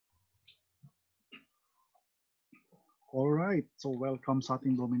Alright, so welcome sa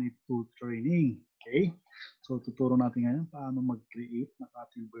ating Dominate Tool Training. Okay? So tuturo natin ngayon paano mag-create ng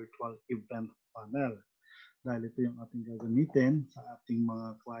ating virtual event panel. Dahil ito yung ating gagamitin sa ating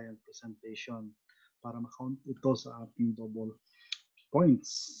mga client presentation para ma-count ito sa ating double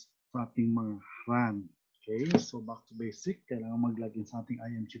points sa ating mga run. Okay, so back to basic, kailangan mag-login sa ating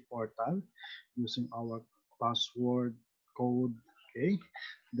IMG portal using our password, code, okay?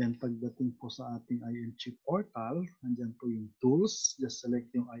 Then pagdating po sa ating IMG portal, nandyan po yung tools, just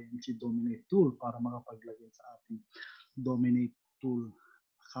select yung IMG Dominate tool para makapag-login sa ating Dominate tool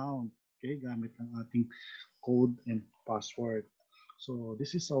account, okay? Gamit ang ating code and password. So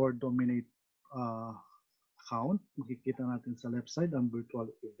this is our Dominate account. Makikita natin sa left side ang virtual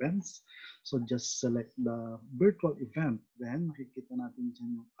events. So just select the virtual event. Then makikita natin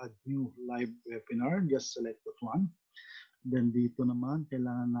dyan yung add new live webinar. Just select that one. Then dito naman,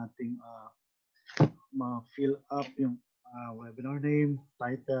 kailangan nating ma-fill up yung webinar name,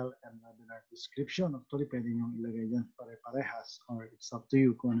 title, and webinar description. Actually, pwede nyo ilagay dyan pare-parehas or it's up to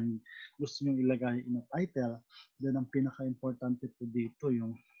you kung ano yung gusto nyo ilagay in a title. Then ang pinaka-importante po dito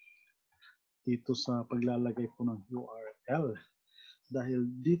yung dito sa paglalagay po ng URL. Dahil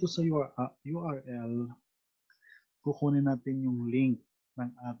dito sa URL, kukunin natin yung link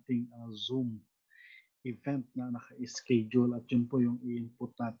ng ating Zoom event na naka-schedule at yun po yung i-input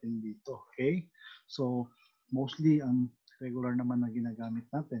natin dito. Okay? So, mostly ang regular naman na ginagamit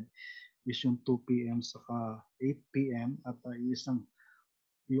natin is yung 2 p.m. saka 8 p.m. at isang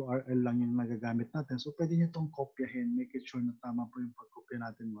URL lang yung nagagamit natin. So, pwede nyo itong kopyahin. Make it sure na tama po yung pagkopya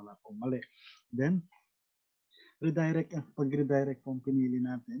natin. Wala pong mali. Then, pag-redirect kung pinili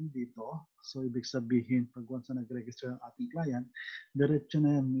natin dito, so ibig sabihin, pag once na nag-register ang ating client, diretso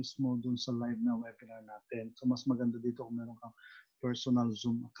na yan mismo dun sa live na webinar natin. So mas maganda dito kung meron kang personal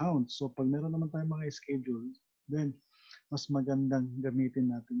Zoom account. So pag meron naman tayong mga schedule, then mas magandang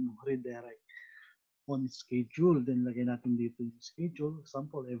gamitin natin yung redirect on schedule. Then lagay natin dito yung schedule.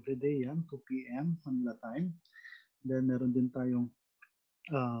 Example, everyday yan, 2 p.m. Manila time. Then meron din tayong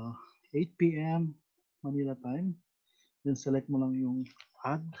 8 p.m. Manila time. Then select mo lang yung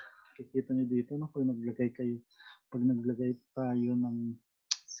add. Kikita nyo dito, no? Pag naglagay tayo ng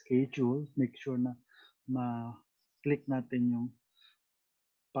schedule, make sure na ma-click natin yung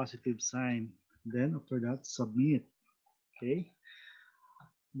positive sign. Then after that, submit. Okay?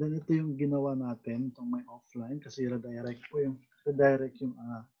 Then ito yung ginawa natin, itong may offline, kasi redirect yung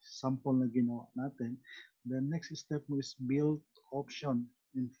sample na ginawa natin. Then next step mo is build option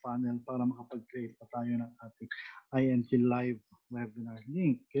in funnel para makapag-create pa tayo ng ating IMG live webinar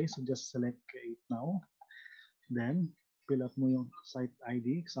link. Okay, so just select create now. Then fill up mo yung site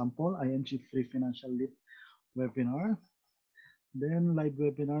ID, example, IMG free financial lead webinar. Then live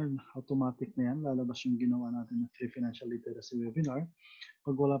webinar, automatic na yan, lalabas yung ginawa natin ng free financial literacy webinar.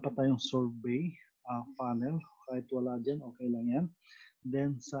 Pag wala pa tayong survey funnel, kahit wala dyan, okay lang yan.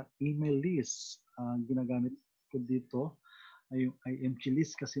 Then sa email list, ginagamit ko dito ay yung IMG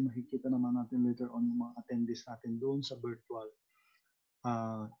list kasi makikita naman natin later on yung mga attendees natin doon sa virtual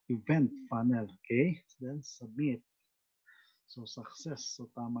event funnel. Okay? Then submit. So success. So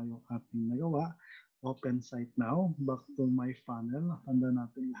tama yung ating nagawa. Open site now. Back to my funnel. Tanda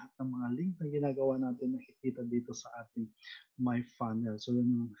natin lahat ng mga link na ginagawa natin nakikita dito sa ating my funnel. So yun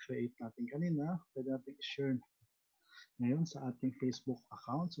yung create natin kanina. Pwede natin i-share ngayon sa ating Facebook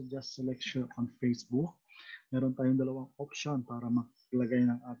account. So just select share on Facebook. Meron tayong dalawang option para maglagay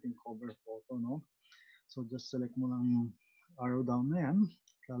ng ating cover photo, no? So just select mo lang yung arrow down na yan.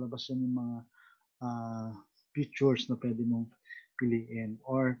 Lalabas yan yung mga pictures na pwede mong piliin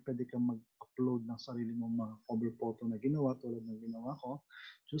or pwede kang mag-upload ng sarili mong mga cover photo na ginawa tulad ng ginawa ko.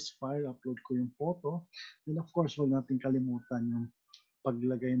 Just file, upload ko yung photo. Then of course, huwag natin kalimutan yung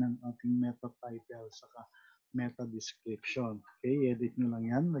paglagay ng ating meta title saka meta description. Okay, edit nyo lang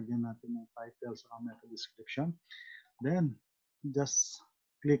yan. Lagyan natin ng title saka meta description. Then, just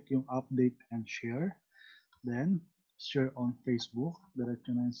click yung update and share. Then, share on Facebook.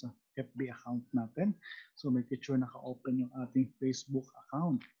 Diretso na yun sa FB account natin. So, make sure naka-open yung ating Facebook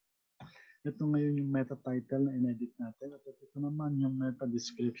account. Ito ngayon yung meta title na inedit natin. At ito naman yung meta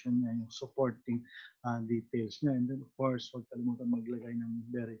description niya, yung supporting details niya. And then of course, huwag kalimutan maglagay ng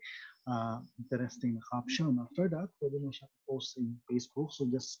very interesting na caption. After that, pwede mo siya post in Facebook. So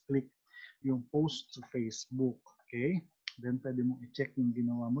just click yung post to Facebook. Okay? Then pwede mo i-check yung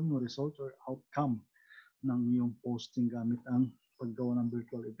ginawa mo, yung result or outcome ng yung posting gamit ang paggawa ng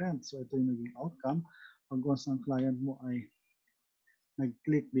virtual event. So ito yung naging outcome. Pag once ng client mo ay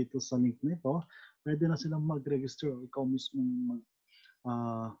nag-click dito sa link nito, pwede na silang mag-register o ikaw mismo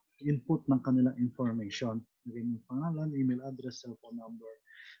input ng kanilang information. Lagay mo yung pangalan, email address, cellphone number.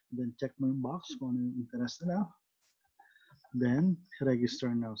 Then check mo yung box kung ano yung interest nila. Then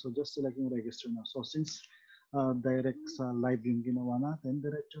register now. So just select yung register now. So since direct sa live yung ginawa natin,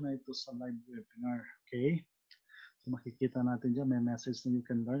 diretso na ito sa live webinar. Okay? So makikita natin dyan, may message na you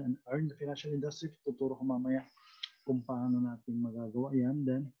can learn and earn the financial industry. Tuturo ko mamaya kung paano natin magagawa yan.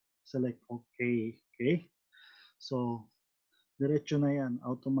 Then select OK. Okay? So diretso na yan,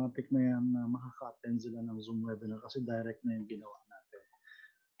 automatic na yan na makaka-attend sila ng Zoom webinar kasi direct na yung ginawa natin.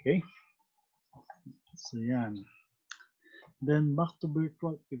 Okay? So yan. Then back to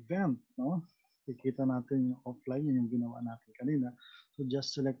virtual event, no? Kikita natin yung offline, yun yung ginawa natin kanina. So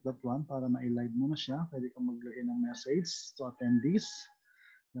just select that one para ma-live mo na siya. Pwede kang maglagay ng message to attendees.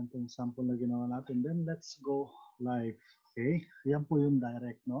 Yan po yung sample na ginawa natin. Then let's go live. Okay? Yan po yung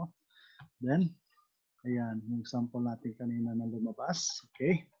direct, no? Then, ayan, yung sample natin kanina na lumabas.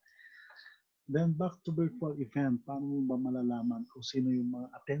 Okay? Then back to virtual event, paano mo ba malalaman kung sino yung mga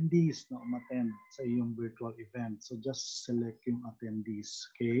attendees na umattend sa iyong virtual event? So just select yung attendees,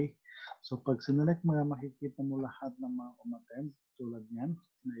 okay? So pag sinelect mo yan, makikita mo lahat ng mga umattend tulad niyan.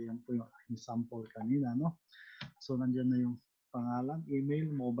 Yan po yung aking sample kanina, no? So nandiyan na yung pangalan, email,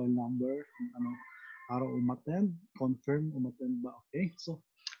 mobile number, kung anong araw umattend, confirm umattend ba, okay? So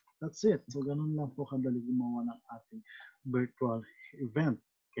that's it. So ganun lang po kadali gumawa ng ating virtual event.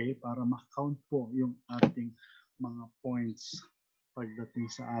 Okay, para ma-count po yung ating mga points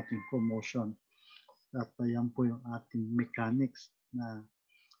pagdating sa ating promotion. At yan po yung ating mechanics na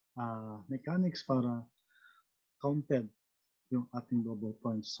mechanics para counted yung ating double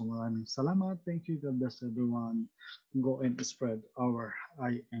points. So maraming salamat. Thank you. God bless everyone. Go and spread our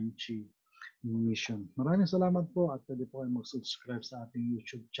IMG mission. Maraming salamat po at pwede po kayo mag-subscribe sa ating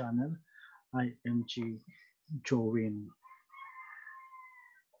YouTube channel, IMG Jowin.